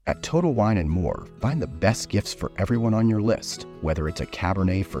At Total Wine & More, find the best gifts for everyone on your list, whether it's a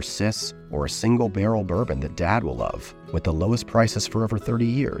Cabernet for sis or a single barrel bourbon that Dad will love. With the lowest prices for over 30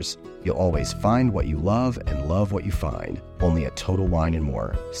 years, you'll always find what you love and love what you find. Only at Total Wine &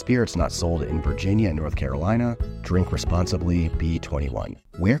 More. Spirits not sold in Virginia and North Carolina. Drink responsibly. Be 21.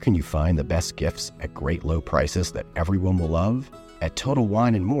 Where can you find the best gifts at great low prices that everyone will love? At Total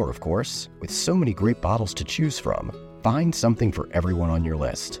Wine & More, of course. With so many great bottles to choose from. Find something for everyone on your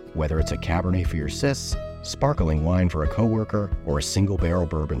list, whether it's a Cabernet for your sis, sparkling wine for a coworker, or a single barrel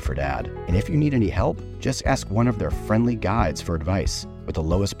bourbon for Dad. And if you need any help, just ask one of their friendly guides for advice. With the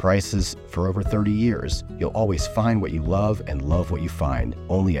lowest prices for over 30 years, you'll always find what you love and love what you find.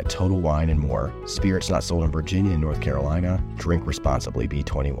 Only at Total Wine & More. Spirits not sold in Virginia and North Carolina. Drink responsibly. Be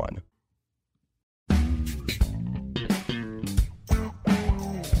 21.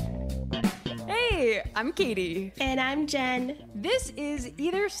 I'm Katie. And I'm Jen. This is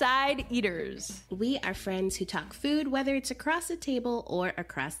Either Side Eaters. We are friends who talk food, whether it's across the table or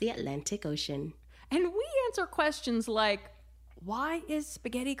across the Atlantic Ocean. And we answer questions like, why is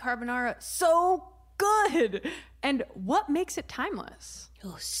spaghetti carbonara so good? And what makes it timeless?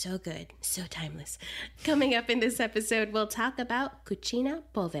 Oh, so good. So timeless. Coming up in this episode, we'll talk about Cucina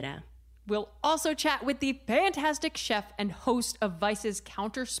Povera. We'll also chat with the fantastic chef and host of Vice's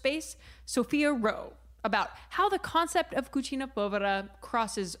Counter Space, Sophia Rowe, about how the concept of Cucina Povera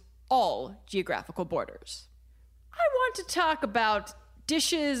crosses all geographical borders. I want to talk about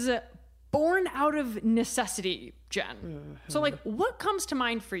dishes born out of necessity, Jen. Mm-hmm. So, what comes to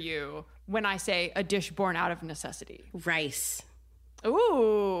mind for you when I say a dish born out of necessity? Rice.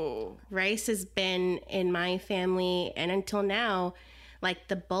 Ooh. Rice has been in my family, and until now, like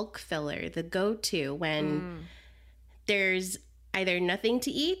the bulk filler, the go-to when there's either nothing to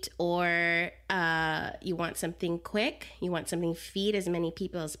eat or you want something quick, you want something to feed as many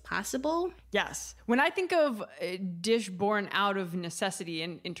people as possible. Yes. When I think of a dish born out of necessity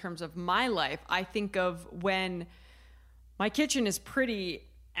in terms of my life, I think of when my kitchen is pretty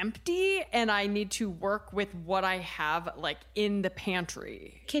empty and I need to work with what I have in the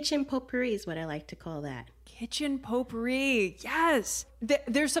pantry. Kitchen potpourri is what I like to call that. Kitchen potpourri, yes.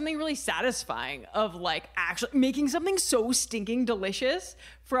 There's something really satisfying of actually making something so stinking delicious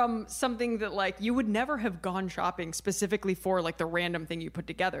from something that you would never have gone shopping specifically for the random thing you put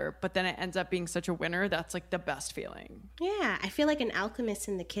together, but then it ends up being such a winner. That's the best feeling. Yeah, I feel like an alchemist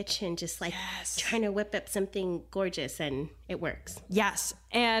in the kitchen, just yes. Trying to whip up something gorgeous, and it works. Yes,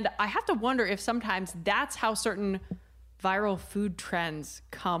 and I have to wonder if sometimes that's how certain viral food trends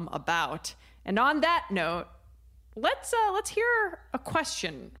come about. And on that note, let's hear a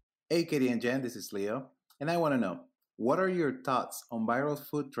question. Hey, Katie and Jen, this is Leo. And I want to know, what are your thoughts on viral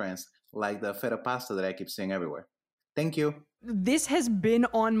food trends like the feta pasta that I keep seeing everywhere? Thank you. This has been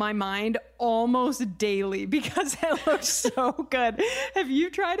on my mind almost daily because it looks so good. Have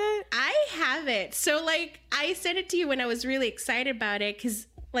you tried it? I haven't. So, I sent it to you when I was really excited about it because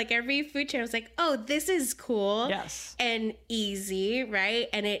every food trend, I was like, oh, this is cool. Yes. And easy, right?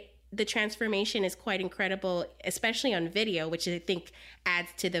 And the transformation is quite incredible, especially on video, which I think adds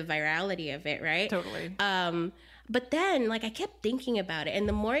to the virality of it, right? Totally. But then, I kept thinking about it, and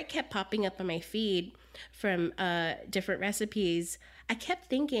the more it kept popping up on my feed from different recipes, I kept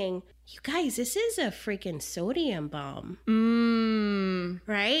thinking, you guys, this is a freaking sodium bomb.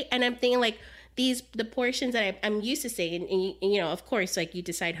 Right? And I'm thinking, the portions that I'm used to seeing, and of course, you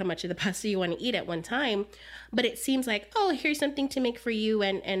decide how much of the pasta you want to eat at one time, but it seems oh, here's something to make for you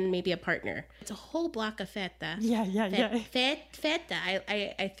and maybe a partner. It's a whole block of feta. Yeah. Feta.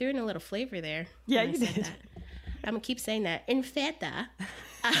 I threw in a little flavor there. Yeah, you did. That. I'm going to keep saying that. In feta.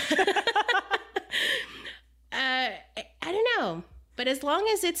 I don't know. But as long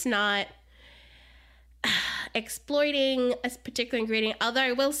as it's not exploiting a particular ingredient, although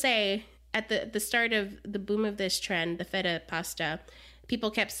I will say, at the start of the boom of this trend, the feta pasta,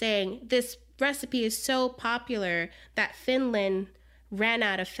 people kept saying, this recipe is so popular that Finland ran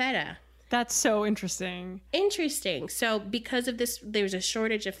out of feta. That's so interesting. So because of this, there's a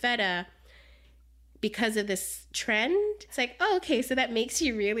shortage of feta because of this trend. It's oh, okay, so that makes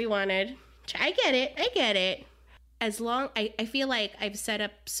you really want to try. I get it. As long, I feel like I've set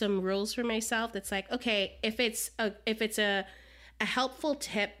up some rules for myself that's okay, if it's a helpful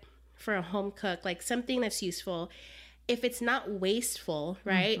tip for a home cook, something that's useful, if it's not wasteful,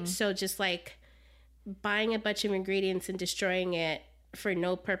 right? Mm-hmm. So just buying a bunch of ingredients and destroying it for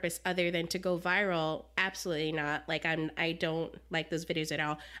no purpose other than to go viral, absolutely not. I don't like those videos at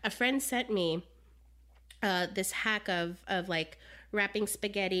all. A friend sent me this hack of wrapping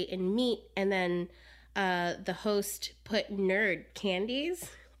spaghetti in meat, and then the host put nerd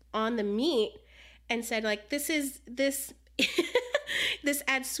candies on the meat and said like, this this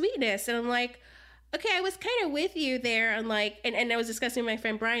adds sweetness. And I'm like, okay, I was kind of with you there. I'm like, and I was discussing with my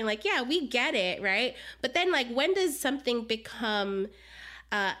friend Brian, like, yeah, we get it, right? But then like, when does something become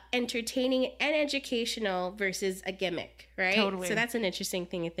entertaining and educational versus a gimmick, right? Totally. So that's an interesting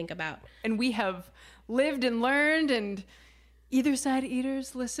thing to think about. And we have lived and learned, and either side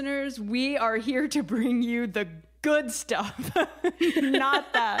eaters, listeners, we are here to bring you the good stuff,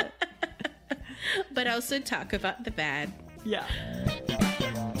 not that. But also talk about the bad. Yeah.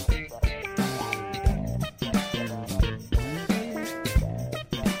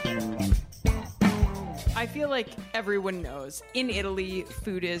 I feel like everyone knows in Italy,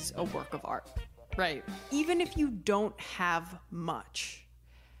 food is a work of art, right? Even if you don't have much,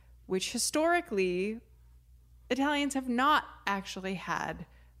 which historically Italians have not actually had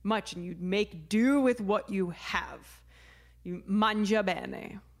much, and you make do with what you have. You mangia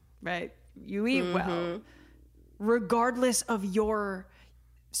bene, right? You eat well, regardless of your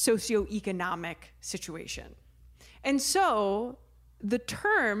socioeconomic situation. And so the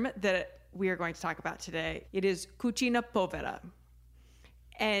term that we are going to talk about today, it is cucina povera.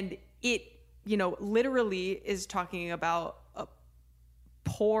 And it, literally is talking about a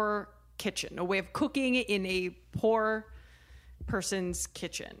poor kitchen, a way of cooking in a poor person's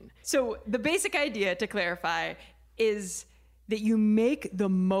kitchen. So the basic idea, to clarify, is that you make the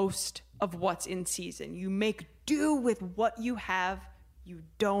most of what's in season. You make do with what you have. You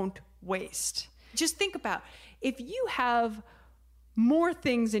don't waste. Just think about, if you have more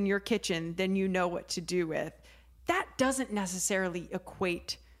things in your kitchen than you know what to do with, that doesn't necessarily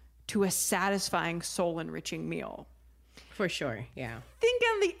equate to a satisfying, soul-enriching meal. For sure, yeah. Think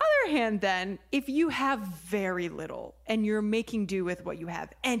on the other hand, then, if you have very little and you're making do with what you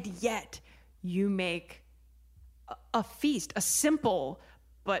have, and yet you make a feast, a simple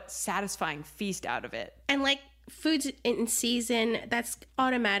but satisfying feast out of it. And like foods in season, that's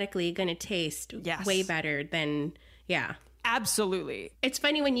automatically going to taste way better than, yeah. Absolutely. It's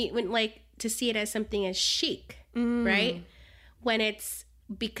funny when like to see it as something as chic, right? When it's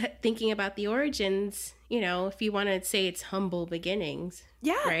thinking about the origins, if you want to say it's humble beginnings.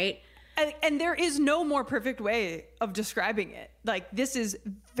 Yeah. Right? And there is no more perfect way of describing it. Like, this is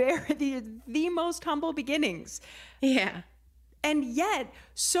the most humble beginnings. Yeah. And yet,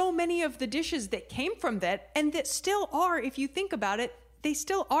 so many of the dishes that came from that, and that still are, if you think about it, they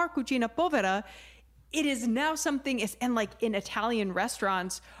still are cucina povera. It is now something, and like in Italian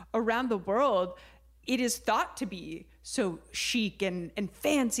restaurants around the world, it is thought to be so chic and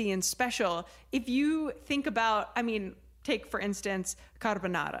fancy and special. If you think about, take for instance,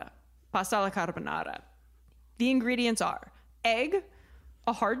 carbonara, pasta alla carbonara. The ingredients are egg,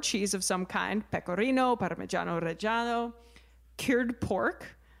 a hard cheese of some kind, pecorino, parmigiano reggiano, cured pork,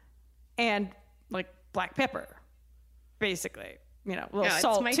 and like black pepper, basically. A little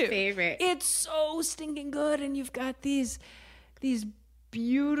salt too. It's my favorite. It's so stinking good, and you've got these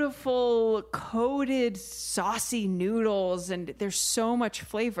beautiful coated saucy noodles, and there's so much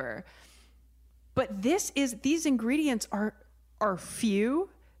flavor. But these ingredients are few.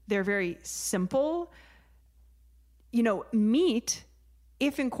 They're very simple. Meat,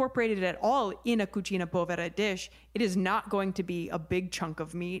 if incorporated at all in a cucina povera dish, it is not going to be a big chunk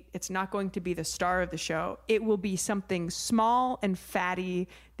of meat. It's not going to be the star of the show. It will be something small and fatty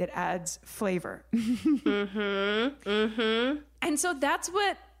that adds flavor. And so that's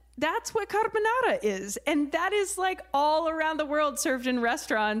what carbonara is. And that is like all around the world, served in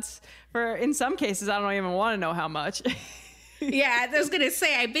restaurants for, in some cases, I don't even want to know how much. Yeah, I was going to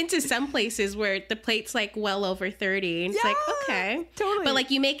say, I've been to some places where the plate's like well over 30. And it's like, okay. Totally. But like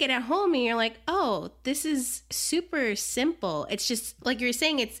you make it at home and you're like, oh, this is super simple. It's just like you're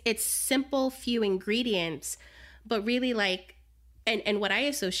saying, it's simple, few ingredients, but really like, and what I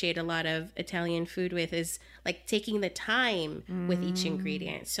associate a lot of Italian food with is like taking the time with each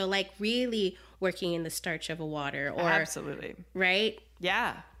ingredient. So like really working in the starch of a water or. Absolutely. Right?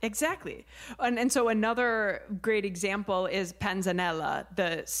 Yeah, exactly. And so another great example is panzanella,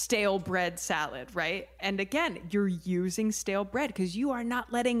 the stale bread salad, right? And again, you're using stale bread because you are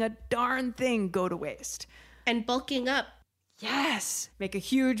not letting a darn thing go to waste. And bulking up. Yes. Make a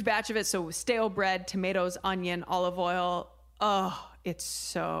huge batch of it. So stale bread, tomatoes, onion, olive oil. Oh, it's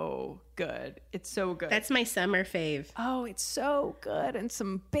so good. It's so good. That's my summer fave. Oh, it's so good. And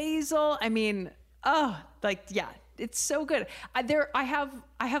some basil. It's so good. I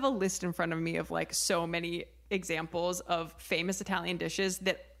have a list in front of me of like so many examples of famous Italian dishes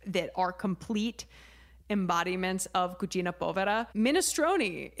that are complete embodiments of cucina povera.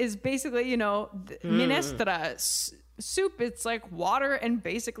 Minestrone is basically, minestra, soup, it's like water and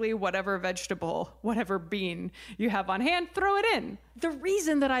basically whatever vegetable, whatever bean you have on hand, throw it in. The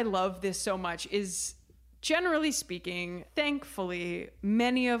reason that I love this so much is, generally speaking, thankfully,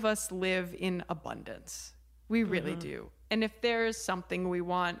 many of us live in abundance. We really do. And if there's something we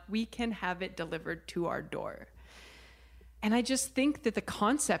want, we can have it delivered to our door. And I just think that the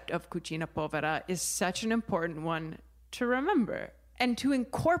concept of cucina povera is such an important one to remember and to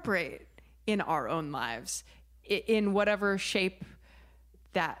incorporate in our own lives in whatever shape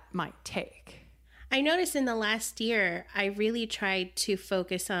that might take. I noticed in the last year, I really tried to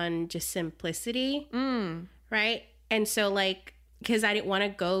focus on just simplicity, right? And so like, because I didn't want to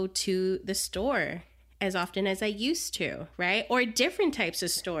go to the store as often as I used to, right? Or different types of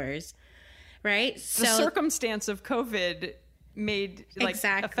stores, right? The circumstance of COVID made like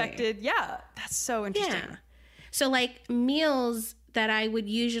affected. Yeah, that's so interesting. Yeah. So like meals that I would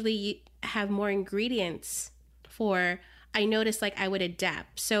usually have more ingredients for, I noticed like I would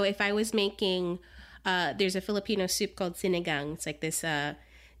adapt. So if I was making, there's a Filipino soup called sinigang. It's like this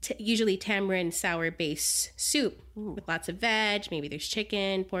usually tamarind sour base soup with lots of veg. Maybe there's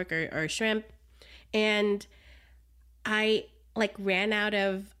chicken, pork, or shrimp. And I like ran out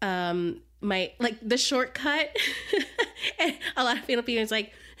of my like the shortcut. And a lot of Filipinos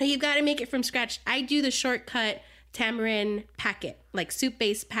like, hey, you've got to make it from scratch. I do the shortcut tamarind packet, like soup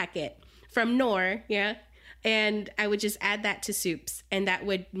base packet from Knorr, yeah. And I would just add that to soups, and that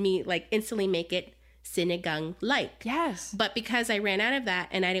would instantly make it sinigang like. Yes. But because I ran out of that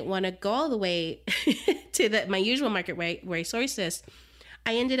and I didn't want to go all the way to my usual market where I source this,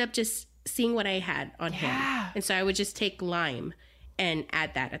 I ended up just seeing what I had on hand. And so I would just take lime and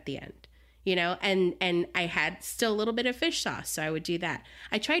add that at the end. You know, and I had still a little bit of fish sauce, so I would do that.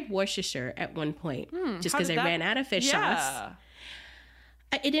 I tried Worcestershire at one point just because I ran out of fish sauce.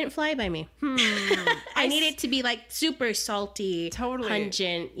 It didn't fly by me. I need it to be like super salty,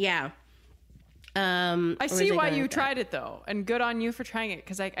 pungent. Yeah. I see why you tried it though, and good on you for trying it,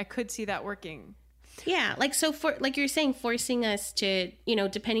 because I could see that working. Yeah, like so for like you're saying, forcing us to, you know,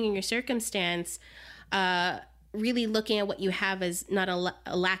 depending on your circumstance, really looking at what you have as not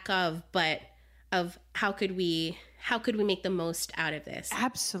a lack of, but of how could we make the most out of this?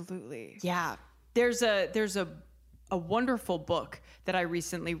 Absolutely. Yeah. There's a wonderful book that I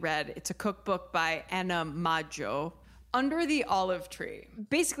recently read. It's a cookbook by Anna Maggio, Under the Olive Tree.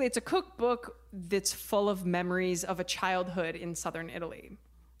 Basically, it's a cookbook that's full of memories of a childhood in southern Italy,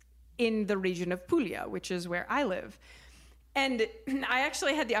 in the region of Puglia, which is where I live. And I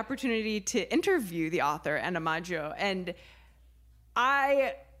actually had the opportunity to interview the author, Anna Maggio, and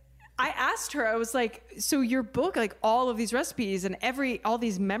I asked her, I was like, so your book, like all of these recipes and all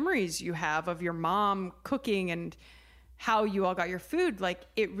these memories you have of your mom cooking and how you all got your food, like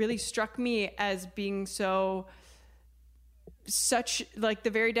it really struck me as being such like the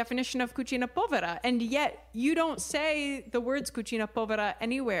very definition of cucina povera. And yet you don't say the words cucina povera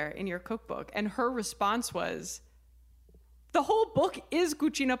anywhere in your cookbook. And her response was, the whole book is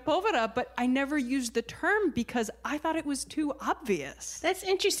cucina povera, but I never used the term because I thought it was too obvious. That's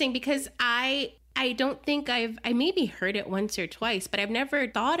interesting, because I don't think I maybe heard it once or twice, but I've never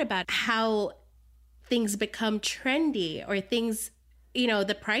thought about how things become trendy, or things, you know,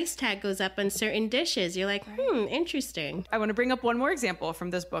 the price tag goes up on certain dishes. You're like, interesting. I want to bring up one more example from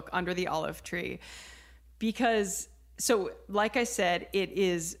this book, Under the Olive Tree, because, so like I said, it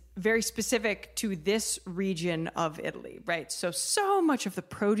is very specific to this region of Italy, right? So much of the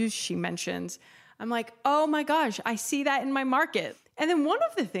produce she mentions, I'm like, oh my gosh, I see that in my market. And then one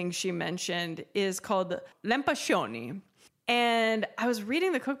of the things she mentioned is called l'impascione. And I was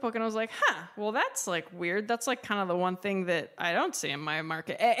reading the cookbook and I was like, well, that's like weird. That's like kind of the one thing that I don't see in my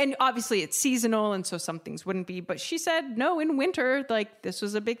market. And obviously it's seasonal, and so some things wouldn't be. But she said, no, in winter, like this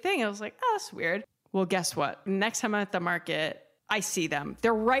was a big thing. I was like, oh, that's weird. Well, guess what? Next time I'm at the market, I see them.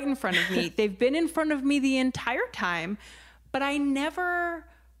 They're right in front of me. They've been in front of me the entire time, but I never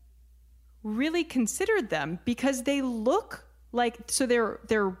really considered them because they look like, so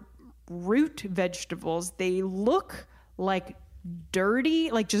they're root vegetables. They look like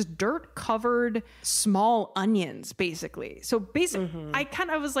dirty, like just dirt covered small onions, basically. So basically,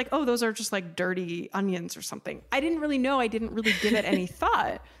 I was like, oh, those are just like dirty onions or something. I didn't really know. I didn't really give it any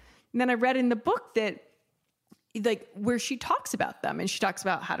thought. And then I read in the book that, like, where she talks about them, and she talks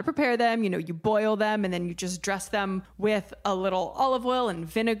about how to prepare them. You know, you boil them and then you just dress them with a little olive oil and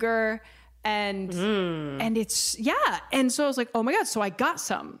vinegar, and it's, yeah. And so I was like, oh my God. So I got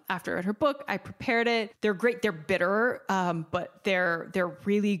some after I read her book. I prepared it. They're great. They're bitter, but they're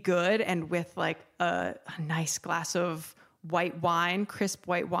really good. And with like a nice glass of white wine, crisp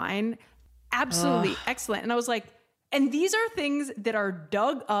white wine, absolutely excellent. And I was like, And these are things that are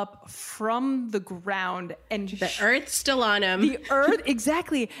dug up from the ground and The earth's still on them. the earth,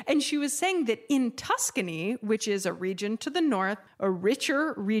 exactly. And she was saying that in Tuscany, which is a region to the north, a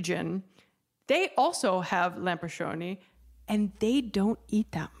richer region, they also have lampricioni and they don't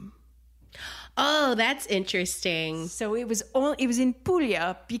eat them. Oh, that's interesting. So it was in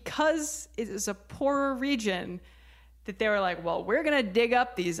Puglia, because it is a poorer region, that they were like, well, we're going to dig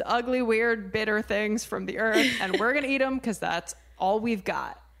up these ugly, weird, bitter things from the earth and we're going to eat them because that's all we've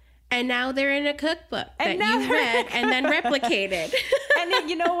got. And now they're in a cookbook And that now you they're read and then replicated. And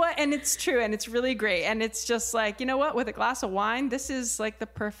you know what? And it's true. And it's really great. And it's just like, you know what? With a glass of wine, this is like the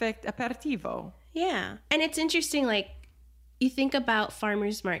perfect aperitivo. Yeah. And it's interesting, like, you think about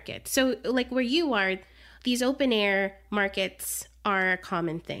farmers markets. So, like, where you are, these open air markets are a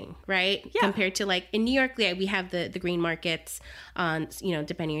common thing, right? Yeah. Compared to, like, in New York, we have the green markets on, you know,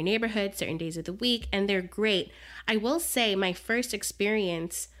 depending on your neighborhood, certain days of the week, and they're great. I will say my first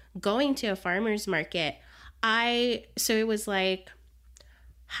experience going to a farmer's market, so it was like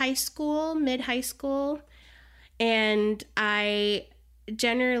high school, mid-high school, and I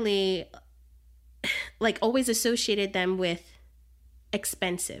generally like always associated them with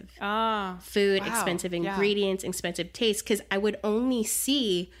expensive food, wow. expensive Yeah. ingredients, expensive taste, because I would only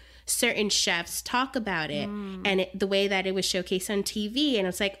see certain chefs talk about it and the way that it was showcased on TV. And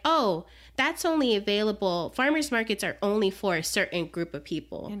it's like, oh, that's only available. Farmers markets are only for a certain group of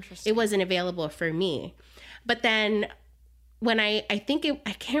people. Interesting. It wasn't available for me. But then when I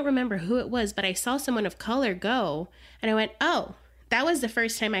can't remember who it was, but I saw someone of color go and I went, oh, that was the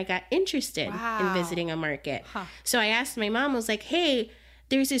first time I got interested in visiting a market. So I asked my mom, I was like, hey,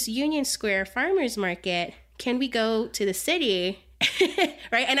 there's this Union Square farmers market. Can we go to the city?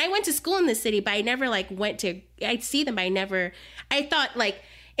 Right. And I went to school in the city, but I never I'd see them. I thought like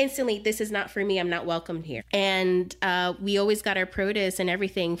instantly, this is not for me. I'm not welcomed here. And we always got our produce and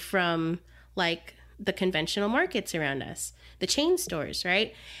everything from like the conventional markets around us, the chain stores,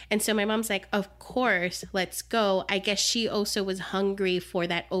 right? And so my mom's like, of course, let's go. I guess she also was hungry for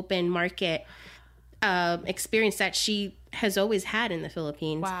that open market experience that she has always had in the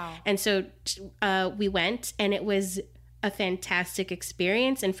Philippines. Wow. And so we went, and it was a fantastic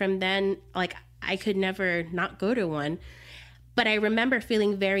experience. And from then, like, I could never not go to one. But I remember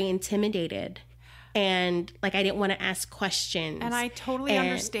feeling very intimidated, and like I didn't want to ask questions. And I totally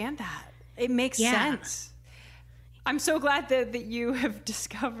understand that. It makes sense. I'm so glad that you have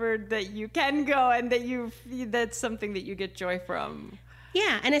discovered that you can go and that that's something that you get joy from.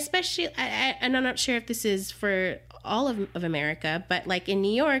 Yeah, and especially, and I'm not sure if this is for all of America, but like in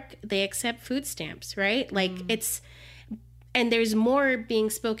New York, they accept food stamps, right? Like and there's more being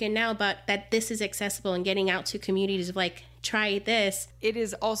spoken now about that this is accessible and getting out to communities of like, try this. It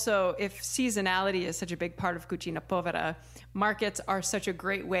is also, if seasonality is such a big part of Cucina Povera, markets are such a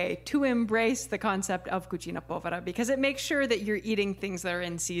great way to embrace the concept of Cucina Povera, because it makes sure that you're eating things that are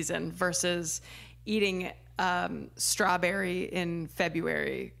in season versus eating strawberry in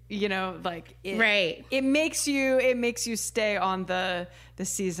February. You know, like right. It makes you stay on the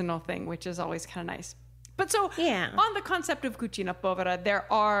seasonal thing, which is always kind of nice. But so on the concept of Cucina Povera, there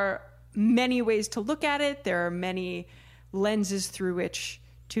are many ways to look at it. There are many lenses through which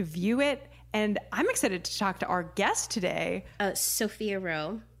to view it. And I'm excited to talk to our guest today. Sophia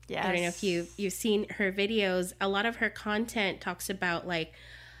Rowe. Yes. I don't know if you've seen her videos. A lot of her content talks about like,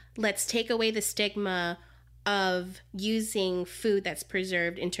 let's take away the stigma of using food that's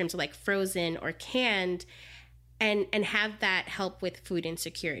preserved in terms of like frozen or canned, and have that help with food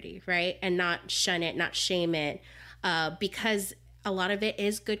insecurity, right? And not shun it, not shame it, because a lot of it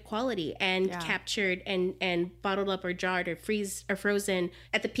is good quality and captured and bottled up or jarred or frozen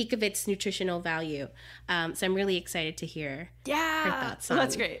at the peak of its nutritional value. So I'm really excited to hear her thoughts on.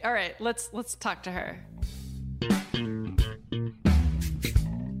 That's great. All right, let's talk to her.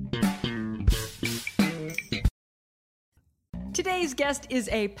 Today's guest is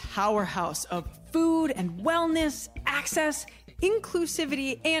a powerhouse of food and wellness, access,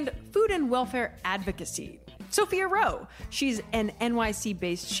 inclusivity, and food and welfare advocacy. Sophia Rowe. She's an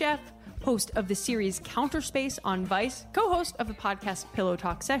NYC-based chef, host of the series Counterspace on Vice, co-host of the podcast Pillow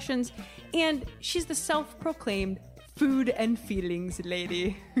Talk Sessions, and she's the self-proclaimed food and feelings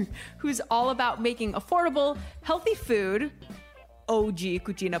lady who's all about making affordable, healthy food, OG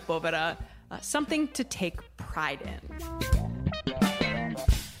Cucina Povera, something to take pride in.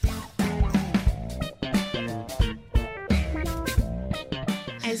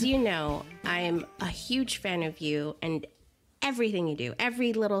 As you know, I'm a huge fan of you and everything you do,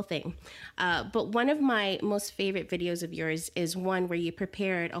 every little thing. But one of my most favorite videos of yours is one where you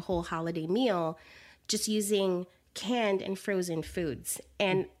prepared a whole holiday meal just using canned and frozen foods.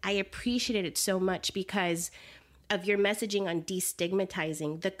 And I appreciated it so much because of your messaging on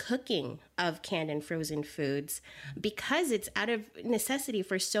destigmatizing the cooking of canned and frozen foods, because it's out of necessity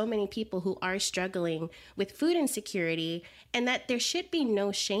for so many people who are struggling with food insecurity, and that there should be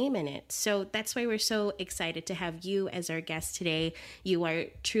no shame in it. So that's why we're so excited to have you as our guest today. You are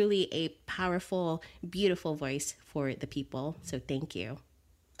truly a powerful, beautiful voice for the people. So thank you.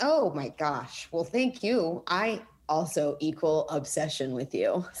 Oh my gosh. Well, thank you. I also equal obsession with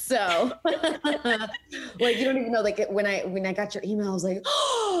you. So like, you don't even know, like when I got your email, I was like,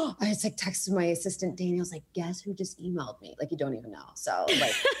 oh, I just like texted my assistant, Danny. I was like, guess who just emailed me? Like, you don't even know. So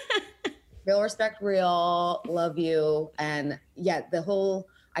like real respect, real love you. And yeah, the whole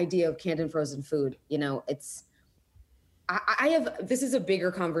idea of canned and frozen food, you know, I have, this is a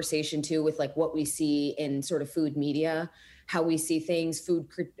bigger conversation too, with like what we see in sort of food media, how we see things, food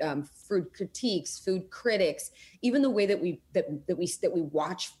critiques, food critics, even the way that we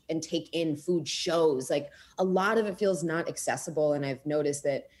watch and take in food shows. Like a lot of it feels not accessible. And I've noticed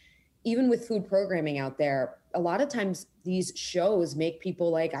that even with food programming out there, a lot of times these shows make people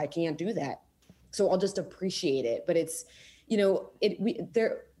like, I can't do that, so I'll just appreciate it. But it's, you know,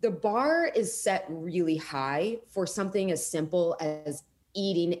 the bar is set really high for something as simple as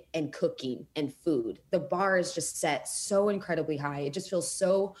eating and cooking and food. The bar is just set so incredibly high. It just feels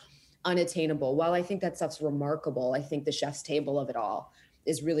so unattainable. While I think that stuff's remarkable, I think the chef's table of it all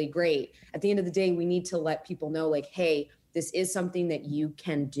is really great. At the end of the day, we need to let people know, like, hey, this is something that you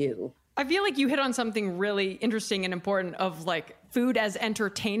can do. I feel like you hit on something really interesting and important of like food as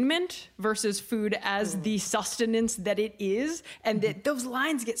entertainment versus food as the sustenance that it is. And that those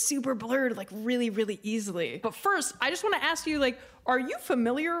lines get super blurred like really, really easily. But first, I just want to ask you, like, are you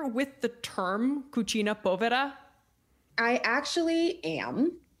familiar with the term cucina povera? I actually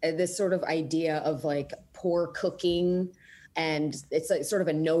am. This sort of idea of like poor cooking, and it's like sort of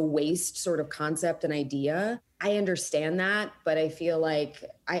a no waste sort of concept and idea. I understand that, but I feel like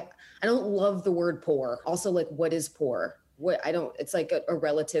I don't love the word poor. Also, like, what is poor? It's like a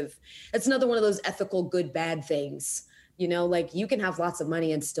relative, it's another one of those ethical good, bad things, you know, like you can have lots of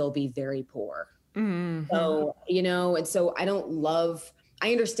money and still be very poor. Mm-hmm. So, you know, and so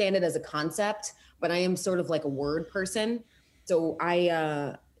I understand it as a concept, but I am sort of like a word person. So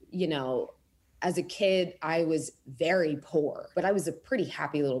you know, as a kid, I was very poor, but I was a pretty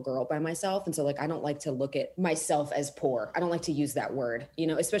happy little girl by myself. And so like, I don't like to look at myself as poor. I don't like to use that word, you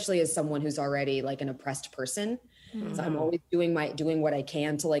know, especially as someone who's already like an oppressed person. Mm-hmm. So I'm always doing what I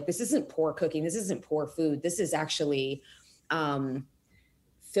can to like, this isn't poor cooking. This isn't poor food. This is actually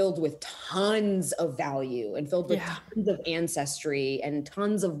filled with tons of value and filled with tons of ancestry and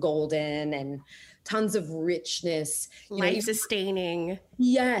tons of golden and tons of richness, life sustaining.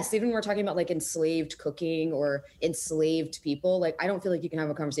 Yes. Even when we're talking about like enslaved cooking or enslaved people, like I don't feel like you can have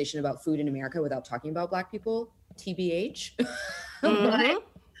a conversation about food in America without talking about Black people, TBH.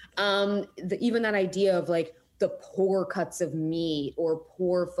 Mm-hmm. But even that idea of like the poor cuts of meat or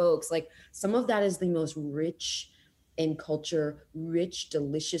poor folks, like some of that is the most rich in culture, rich,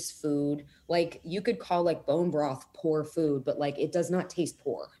 delicious food. Like you could call like bone broth poor food, but like it does not taste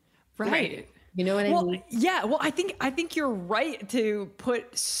poor. Right. You know what I mean? Yeah. Well, I think you're right to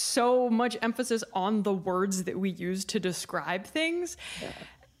put so much emphasis on the words that we use to describe things. Yeah.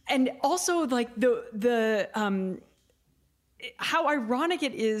 And also like the how ironic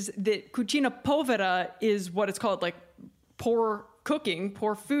it is that cucina povera is what it's called, like poor cooking,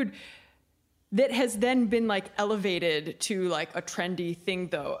 poor food, that has then been like elevated to like a trendy thing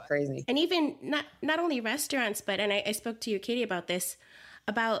though. Crazy. And even not only restaurants, but, and I spoke to you, Katie, about this,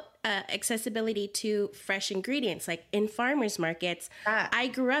 about accessibility to fresh ingredients, like in farmers markets. I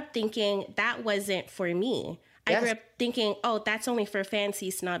grew up thinking that wasn't for me. Yes. I grew up thinking, oh, that's only for fancy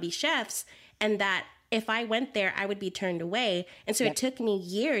snobby chefs. And that if I went there, I would be turned away. And so it took me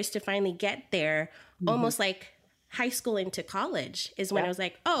years to finally get there, almost like high school into college is when I was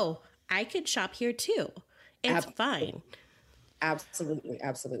like, oh, I could shop here too. It's fine. Absolutely.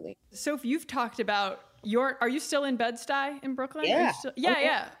 Absolutely. Soph, you've talked about are you still in Bed-Stuy in Brooklyn? Yeah.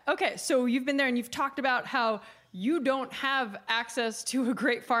 Yeah. Okay. So you've been there and you've talked about how you don't have access to a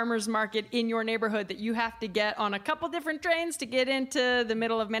great farmer's market in your neighborhood, that you have to get on a couple different trains to get into the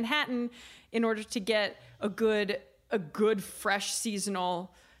middle of Manhattan in order to get a good fresh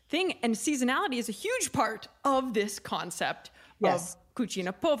seasonal thing. And seasonality is a huge part of this concept of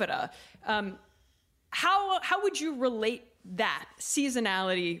cucina povera. How would you relate that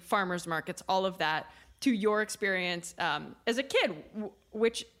seasonality, farmers markets, all of that to your experience as a kid,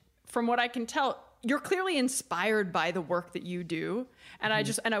 which from what I can tell you're clearly inspired by the work that you do. And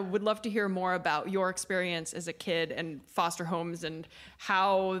I would love to hear more about your experience as a kid and foster homes and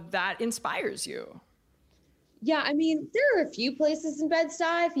how that inspires you. Yeah, I mean, there are a few places in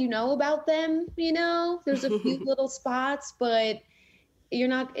Bed-Stuy, if you know about them, there's a few little spots, but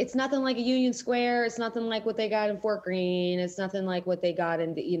it's nothing like a Union Square. It's nothing like what they got in Fort Greene. It's nothing like what they got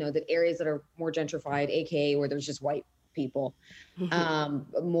in the areas that are more gentrified, AKA, where there's just white people,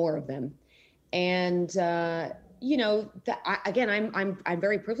 more of them. And, again, I'm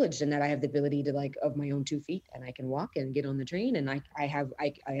very privileged in that I have the ability to of my own 2 feet, and I can walk and get on the train. And I have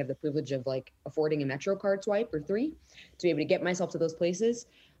the privilege of affording a Metro card swipe or 3 to be able to get myself to those places.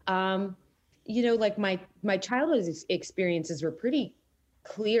 My childhood experiences were pretty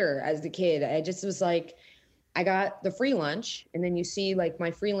clear as a kid. I just was I got the free lunch, and then you see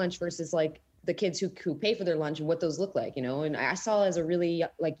my free lunch versus the kids who pay for their lunch and what those look like, and I saw as a really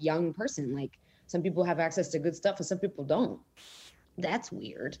young person, some people have access to good stuff and some people don't. That's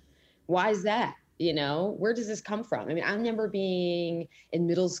weird. Why is that? Where does this come from? I mean, I remember being in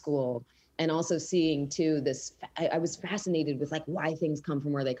middle school and also seeing too I was fascinated with why things come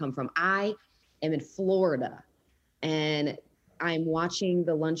from where they come from. I am in Florida and I'm watching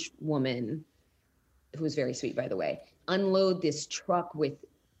the lunch woman, who was very sweet, by the way, unload this truck with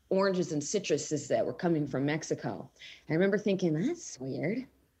oranges and citruses that were coming from Mexico. I remember thinking, that's weird.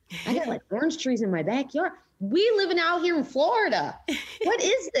 I got orange trees in my backyard. We living out here in Florida. What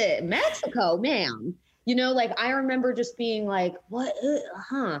is this? Mexico, ma'am. I remember just being what?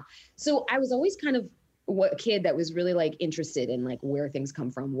 So I was always kind of a kid that was really interested in where things come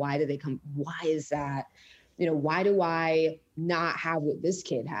from. Why do they come? Why is that? Why do I not have what this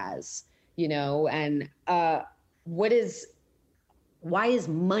kid has? And why is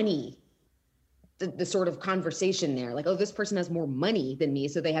money the sort of conversation there? This person has more money than me,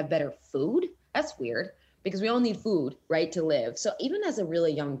 so they have better food? That's weird, because we all need food, right, to live. So even as a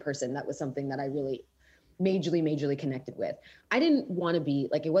really young person, that was something that I really majorly connected with. I didn't want to be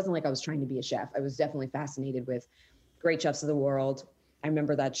it wasn't I was trying to be a chef. I was definitely fascinated with Great Chefs of the World. I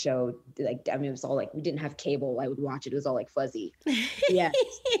remember that show, it was all we didn't have cable. I would watch it. It was all fuzzy. Yes.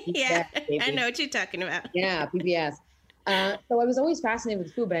 Yeah, I know what you're talking about. Yeah, PBS. So I was always fascinated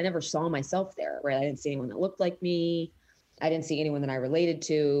with food, but I never saw myself there, right? I didn't see anyone that looked like me. I didn't see anyone that I related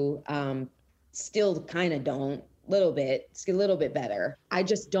to. Still kind of don't, it's a little bit better. I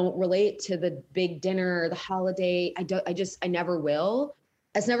just don't relate to the big dinner, the holiday. I never will.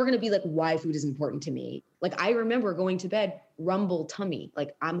 It's never going to be why food is important to me. I remember going to bed, rumble tummy,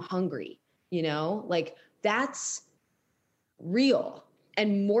 I'm hungry, that's real.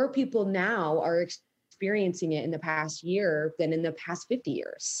 And more people now are experiencing it in the past year than in the past 50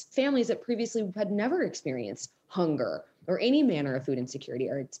 years. Families that previously had never experienced hunger or any manner of food insecurity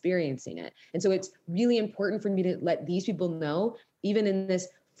are experiencing it. And so it's really important for me to let these people know, even in this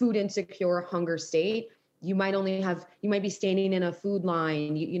food insecure hunger state, you might be standing in a food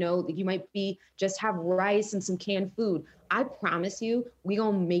line, you might be just have rice and some canned food. I promise you, we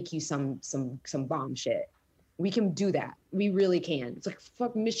gonna make you some bomb shit. We can do that. We really can. It's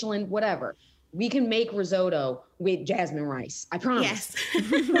fuck Michelin, whatever. We can make risotto with jasmine rice. I promise. Yes.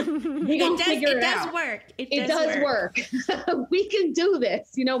 It does work. It does work. We can do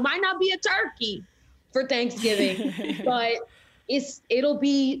this. Might not be a turkey for Thanksgiving, but it'll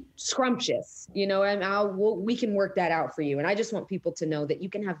be scrumptious, and we can work that out for you. And I just want people to know that you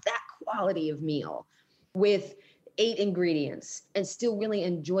can have that quality of meal with 8 ingredients and still really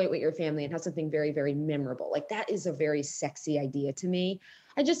enjoy it with your family and have something very, very memorable. That is a very sexy idea to me.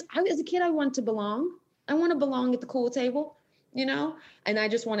 I as a kid, I want to belong. I want to belong at the cool table, and I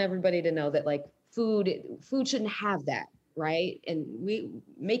just want everybody to know that food shouldn't have that, right? And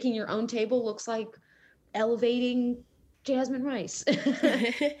making your own table looks like elevating jasmine rice.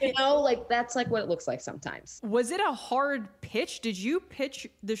 That's what it looks like sometimes. Was it a hard pitch? Did you pitch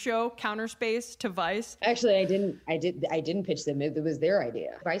the show Counterspace to Vice? Actually, I didn't pitch them. It was their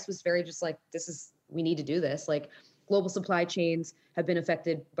idea. Vice was very just we need to do this. Global supply chains have been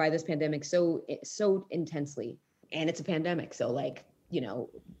affected by this pandemic so intensely, and it's a pandemic. So I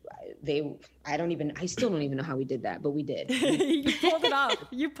still don't even know how we did that, but we did. You pulled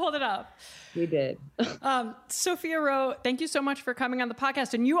it up. We did. Sophia Roe, thank you so much for coming on the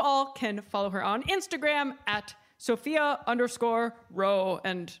podcast. And you all can follow her on Instagram at Sophia_Roe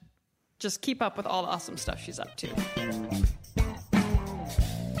and just keep up with all the awesome stuff she's up to.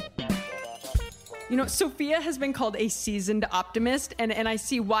 Sophia has been called a seasoned optimist, and I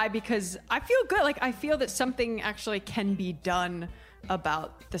see why, because I feel good. I feel that something actually can be done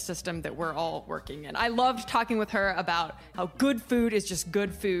about the system that we're all working in. I loved talking with her about how good food is just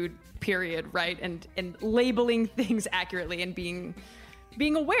good food, period, right? And labeling things accurately and being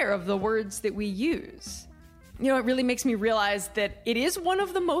aware of the words that we use. You know, it really makes me realize that it is one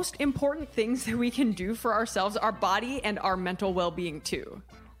of the most important things that we can do for ourselves, our body, and our mental well-being too.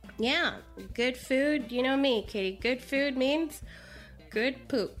 Yeah, good food, you know me, Katie. Good food means good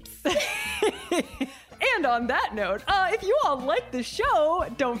poops. And on that note, if you all like the show,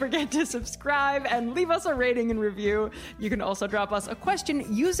 don't forget to subscribe and leave us a rating and review. You can also drop us a question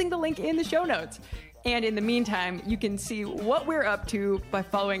using the link in the show notes. And in the meantime, you can see what we're up to by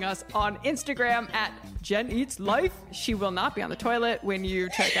following us on Instagram at Jen Eats Life. She will not be on the toilet when you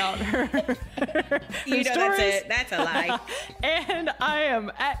check out her You know, stories. that's a lie. And I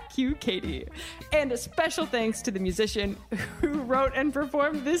am at Q Katie. And a special thanks to the musician who wrote and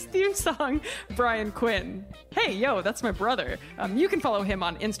performed this theme song, Brian Quinn. Hey, yo, that's my brother. You can follow him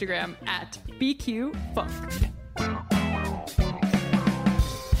on Instagram at BQ Funk.